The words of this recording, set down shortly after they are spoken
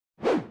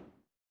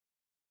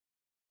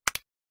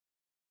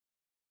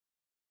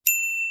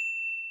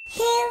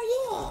Hell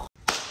yeah.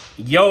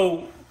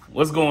 Yo,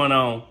 what's going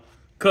on?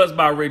 Cuz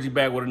by Reggie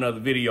back with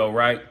another video,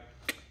 right?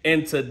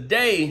 And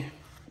today,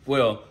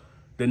 well,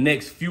 the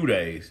next few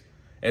days,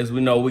 as we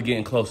know, we're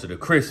getting closer to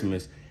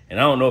Christmas. And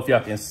I don't know if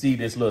y'all can see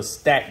this little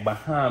stack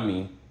behind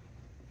me,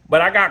 but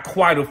I got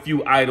quite a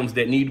few items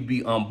that need to be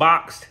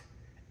unboxed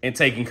and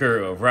taken care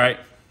of, right?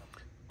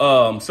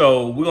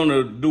 So we're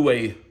gonna do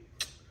a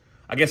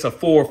 4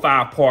 or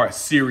 5 part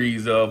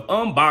series of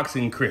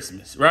unboxing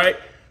Christmas, right?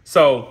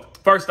 So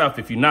first off,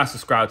 if you're not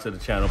subscribed to the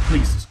channel,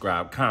 please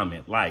subscribe,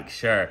 comment, like,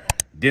 share,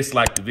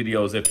 dislike the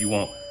videos if you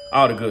want,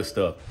 all the good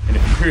stuff. And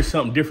if you hear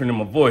something different in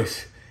my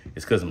voice,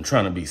 it's because I'm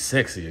trying to be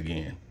sexy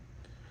again.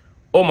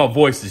 Or my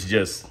voice is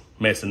just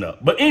messing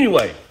up. But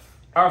anyway,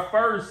 our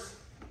first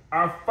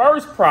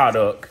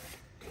product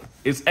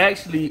is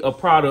actually a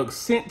product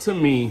sent to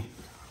me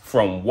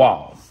from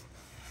Wahl.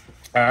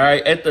 All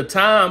right, at the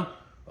time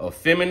of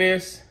filming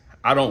this,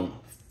 I don't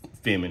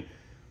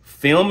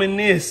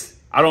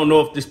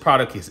know if this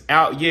product is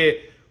out yet,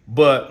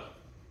 but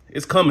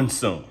it's coming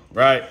soon,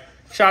 right?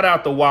 Shout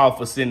out to Wahl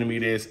for sending me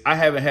this. I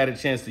haven't had a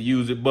chance to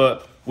use it,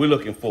 but we're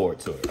looking forward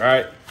to it, all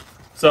right?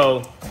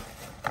 So,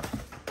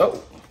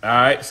 all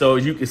right, so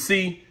as you can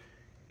see,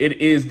 it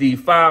is the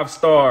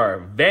 5-star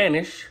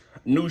Vanish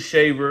new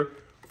shaver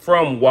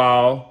from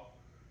Wahl.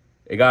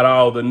 It got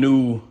all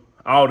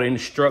the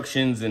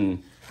instructions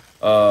and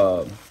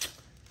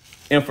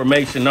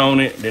information on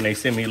it. Then they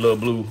sent me a little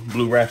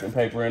blue wrapping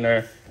paper in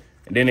there.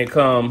 And then it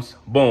comes,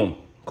 boom.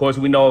 Of course,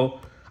 we know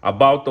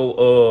about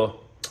the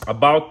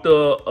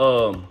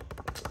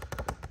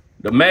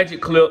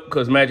Magic Clip,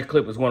 because Magic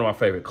Clip is one of my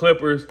favorite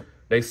clippers.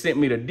 They sent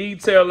me the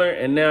detailer,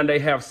 and now they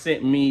have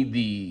sent me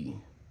the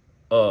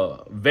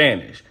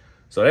Vanish.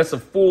 So that's a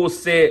full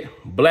set,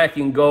 black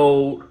and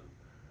gold,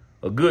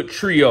 a good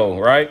trio,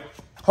 right?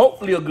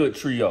 Hopefully a good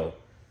trio.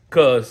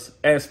 Because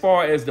as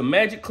far as the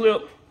Magic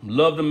Clip,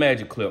 love the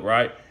Magic Clip,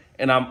 right?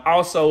 And I'm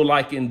also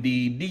liking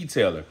the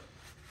detailer.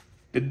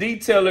 The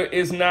detailer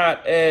is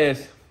not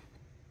as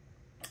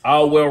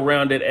all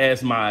well-rounded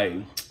as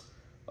my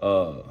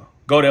Go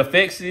to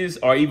FX's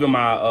or even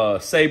my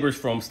Sabres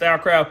from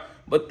Stylecraft,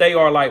 but they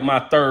are like my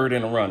third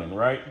in the running,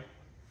 right?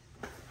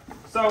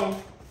 So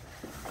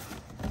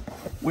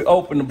we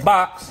open the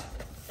box.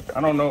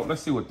 I don't know.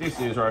 Let's see what this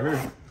is right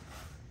here.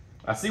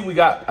 I see we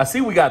got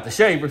the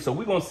shaver, so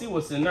we're gonna see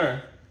what's in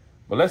there.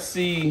 But let's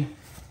see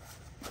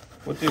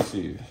what this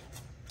is.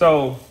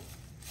 So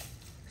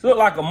it look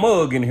like a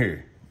mug in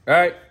here,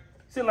 right?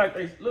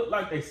 Look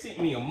like they sent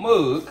me a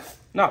mug.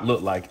 Not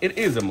look like, it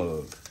is a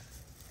mug.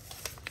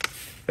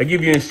 They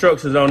give you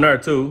instructions on there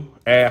too.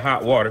 Add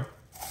hot water.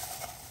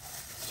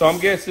 So I'm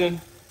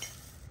guessing,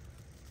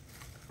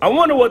 I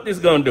wonder what this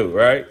gonna do,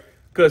 right?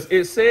 Because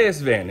it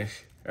says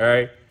Vanish, all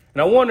right?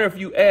 And I wonder if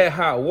you add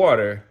hot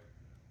water,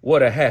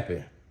 what'll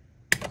happen?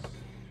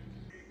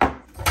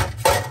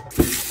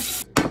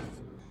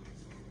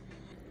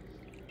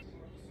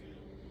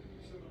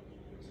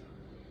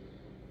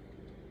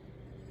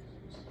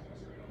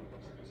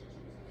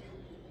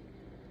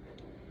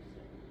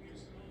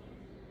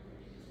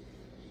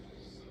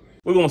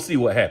 We're gonna see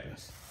what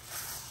happens.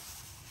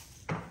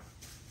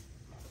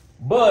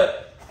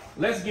 But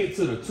let's get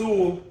to the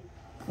tool,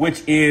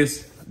 which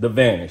is the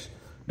Vanish,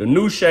 the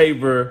new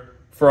shaver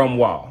from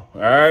Wahl.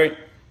 All right.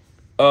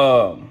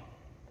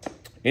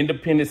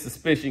 Independent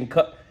suspension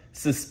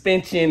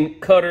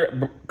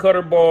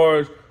cutter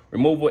bars,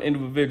 removable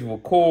individual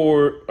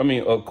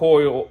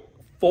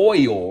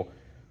foil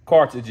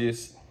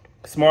cartridges,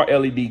 smart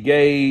LED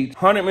gauge,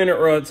 100-minute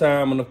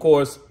runtime, and of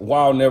course,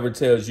 Wahl never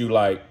tells you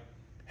like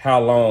how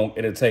long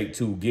it'll take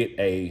to get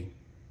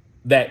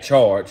that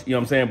charge. You know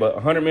what I'm saying? But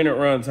 100-minute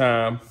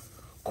runtime,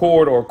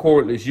 cord or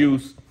cordless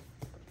use.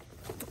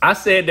 I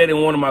said that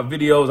in one of my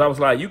videos. I was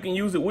like, you can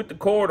use it with the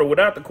cord or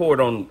without the cord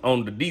on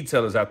the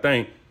detailers, I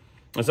think.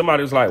 And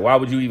somebody was like, why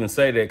would you even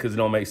say that? Because it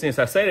don't make sense.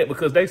 I say that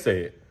because they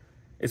say it.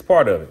 It's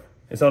part of it.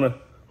 It's on the,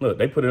 look,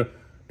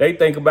 they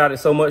think about it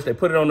so much, they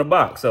put it on the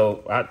box.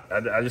 So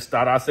I just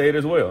thought I'd say it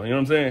as well. You know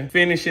what I'm saying?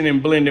 Finishing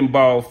and blending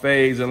ball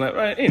phase. And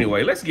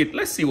anyway, let's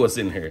see what's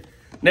in here.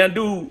 Now,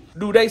 do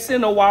they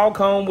send a Wahl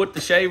comb with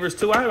the shavers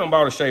too? I haven't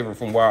bought a shaver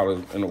from Wahl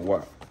in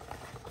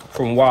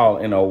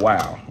a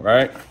while.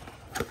 Right?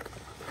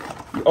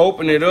 You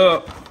open it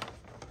up,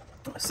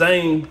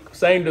 same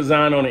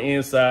design on the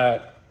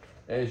inside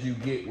as you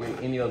get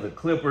with any other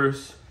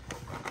clippers.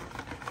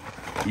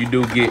 You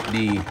do get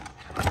the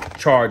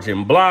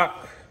charging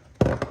block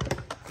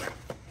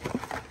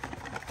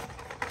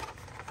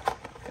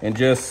and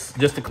just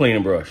a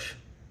cleaning brush.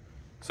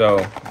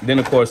 So then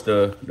of course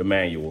the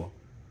manual.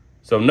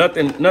 So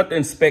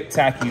nothing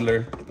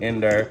spectacular in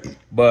there,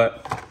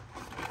 but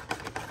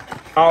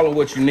all of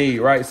what you need,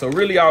 right? So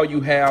really all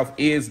you have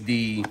is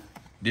the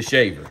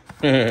shaver.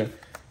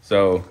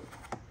 So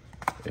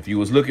if you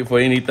was looking for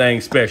anything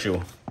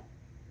special,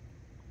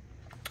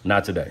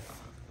 not today.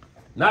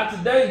 Not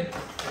today.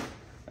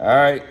 All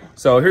right,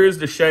 so here's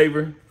the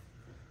shaver.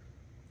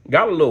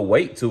 Got a little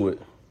weight to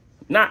it.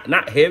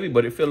 Not heavy,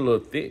 but it feels a little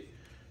thick.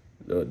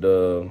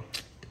 The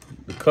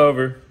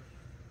cover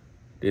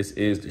This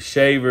is the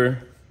shaver.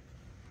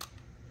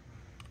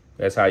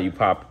 That's how you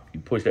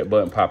push that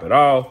button, pop it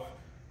off.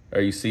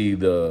 There you see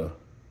the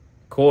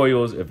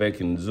coils. If I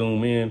can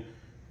zoom in,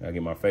 I'll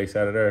get my face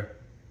out of there.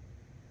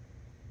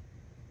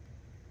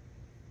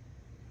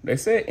 They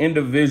said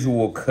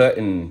individual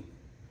cutting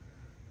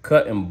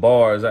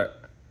bars.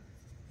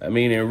 I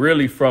mean, and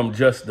really from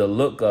just the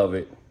look of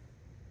it,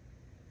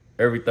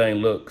 everything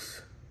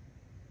looks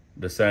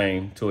the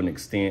same to an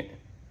extent.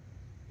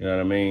 You know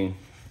what I mean?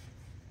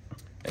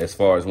 As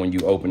far as when you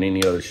open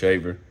any other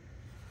shaver.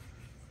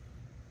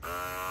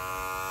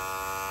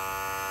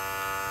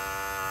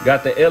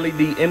 Got the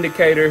LED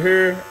indicator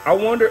here. I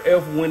wonder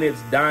if when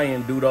it's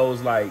dying, do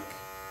those like,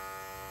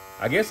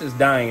 I guess it's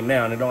dying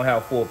now and it don't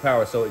have full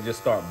power, so it just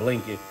start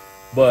blinking.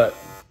 But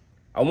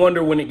I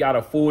wonder when it got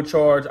a full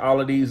charge,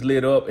 all of these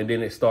lit up and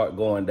then it start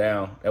going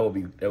down. That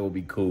would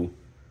be cool.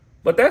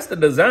 But that's the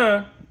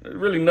design.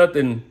 Really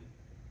nothing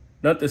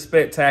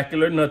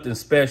spectacular, nothing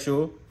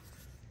special.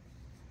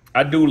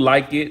 I do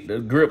like it. The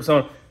grips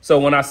on. So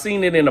when I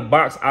seen it in the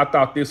box, I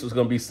thought this was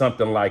gonna be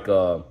something like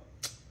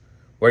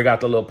where it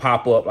got the little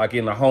pop up, like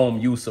in the home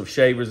use of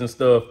shavers and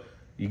stuff.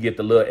 You get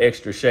the little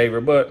extra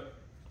shaver, but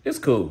it's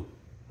cool.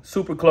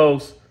 Super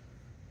close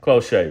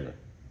shaver.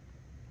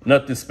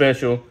 Nothing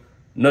special,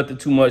 nothing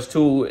too much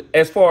to it.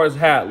 As far as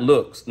how it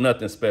looks,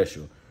 nothing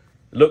special.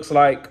 It looks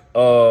like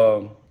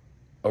a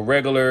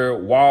regular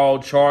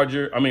Wahl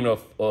charger. I mean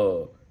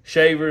a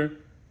shaver,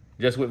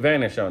 just with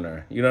Vanish on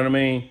there. You know what I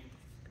mean?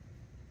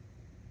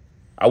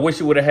 I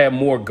wish it would have had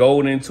more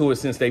gold into it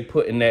since they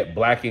put in that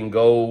black and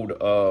gold,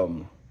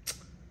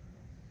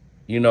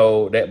 you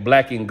know, that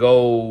black and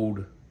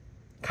gold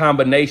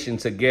combination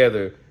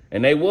together.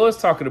 And they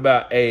was talking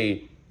about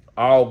a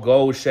all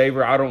gold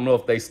shaver. I don't know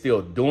if they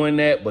still doing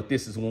that, but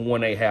this is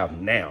one they have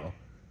now.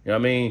 You know what I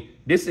mean?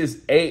 This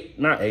is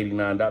not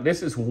 $89.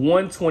 This is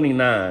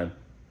 $129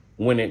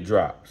 when it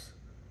drops.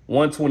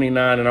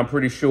 $129, and I'm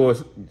pretty sure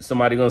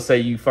somebody gonna say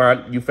you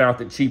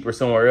found it cheaper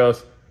somewhere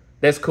else.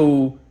 That's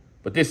cool.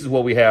 But this is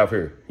what we have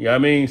here. You know what I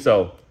mean?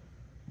 So,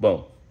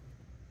 boom.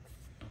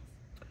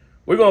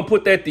 We're going to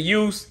put that to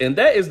use. And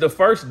that is the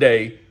first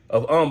day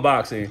of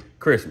unboxing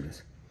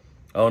Christmas.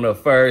 On the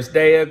first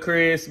day of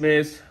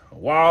Christmas,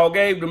 Wahl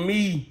gave to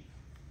me.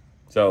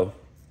 So,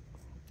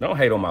 don't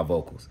hate on my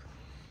vocals.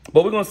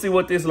 But we're going to see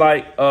what this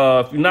like.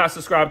 If you're not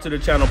subscribed to the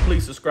channel,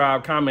 please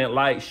subscribe, comment,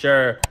 like,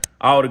 share,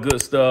 all the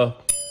good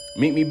stuff.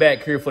 Meet me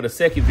back here for the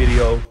second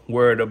video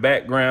where the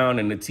background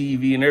and the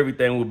TV and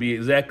everything will be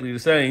exactly the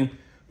same,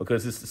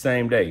 because it's the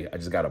same day. I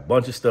just got a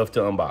bunch of stuff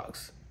to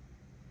unbox.